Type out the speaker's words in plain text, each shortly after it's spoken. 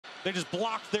They just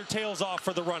blocked thetheir tails off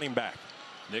for the running back.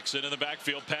 Nixon in the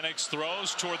backfield. Penix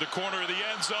throws toward the corner of the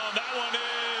end zone. That one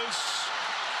is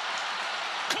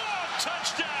caught.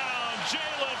 Touchdown.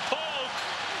 Jalen Polk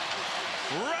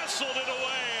wrestled it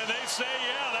away, and they say,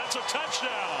 yeah, that's a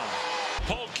touchdown.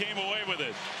 Polk came away with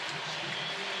it.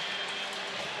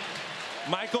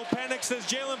 Michael Penix says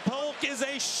Jalen Polk is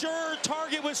a sure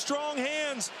target with strong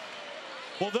hands.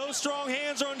 Well, those strong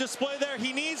hands are on display there.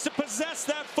 He needs to possess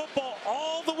that football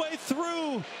all the way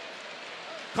through.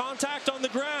 Contact on the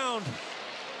ground.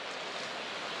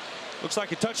 Looks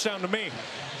like a touchdown to me.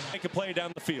 Make a play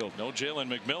down the field. No Jalen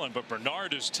McMillan, but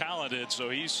Bernard is talented, so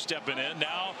he's stepping in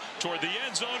now toward the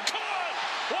end zone. Caught!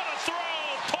 What a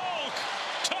throw! Polk!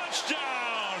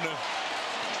 Touchdown!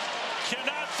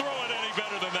 Cannot throw it any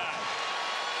better than that.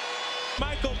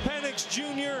 Michael Penix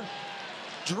Jr.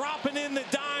 dropping in the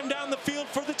dime down the field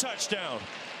for the touchdown.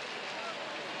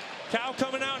 Cal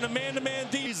coming out in a man-to-man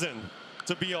season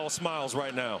to be all smiles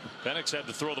right now. Penix had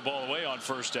to throw the ball away on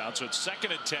first down, so it's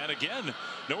 2nd and 10. Again,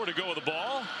 nowhere to go with the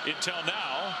ball until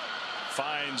now.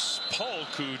 Finds Polk,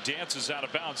 who dances out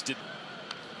of bounds.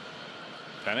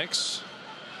 Penix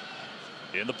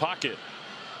in the pocket.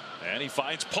 And he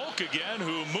finds Polk again,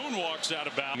 who moonwalks out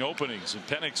of bounds. Openings, and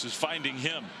Penix is finding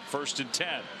him. 1st and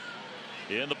 10.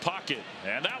 In the pocket,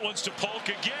 and that one's to Polk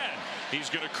again. He's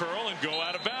going to curl and go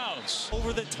out of bounds.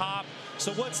 Over the top.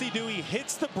 So what's he do? He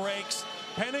hits the brakes.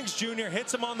 Penix Jr.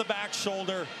 hits him on the back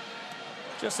shoulder.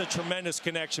 Just a tremendous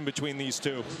connection between these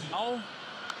two. Now,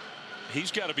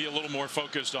 he's got to be a little more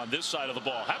focused on this side of the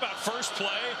ball. How about first play?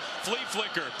 Flea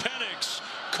flicker. Penix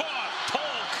caught.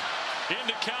 Polk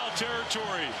into Cal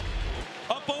territory.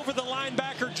 Up over the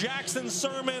linebacker, Jackson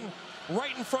Sermon,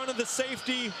 right in front of the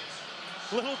safety.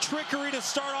 Little trickery to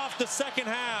start off the second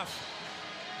half.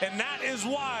 And that is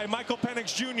why Michael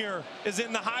Penix Jr. is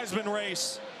in the Heisman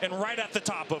race and right at the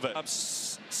top of it. I'm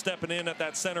stepping in at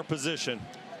that center position.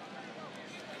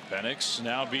 Penix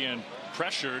now being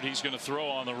pressured. He's going to throw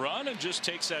on the run and just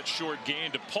takes that short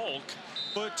gain to Polk.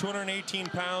 218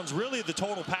 pounds, really the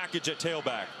total package at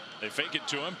tailback. They fake it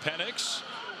to him. Penix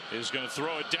is going to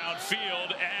throw it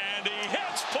downfield, and he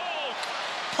hits Polk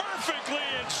perfectly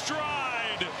in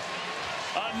stride.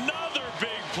 Another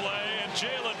big play, and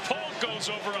Jalen Polk goes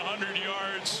over 100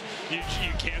 yards. You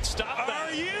can't stop that.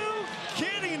 Are you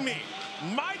kidding me?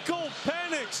 Michael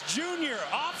Penix Jr.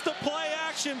 off the play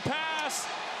action pass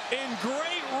in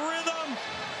great rhythm.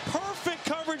 Perfect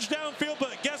coverage downfield,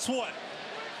 but guess what?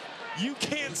 You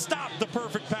can't stop the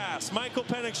perfect pass. Michael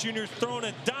Penix Jr. throwing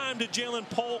a dime to Jalen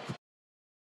Polk.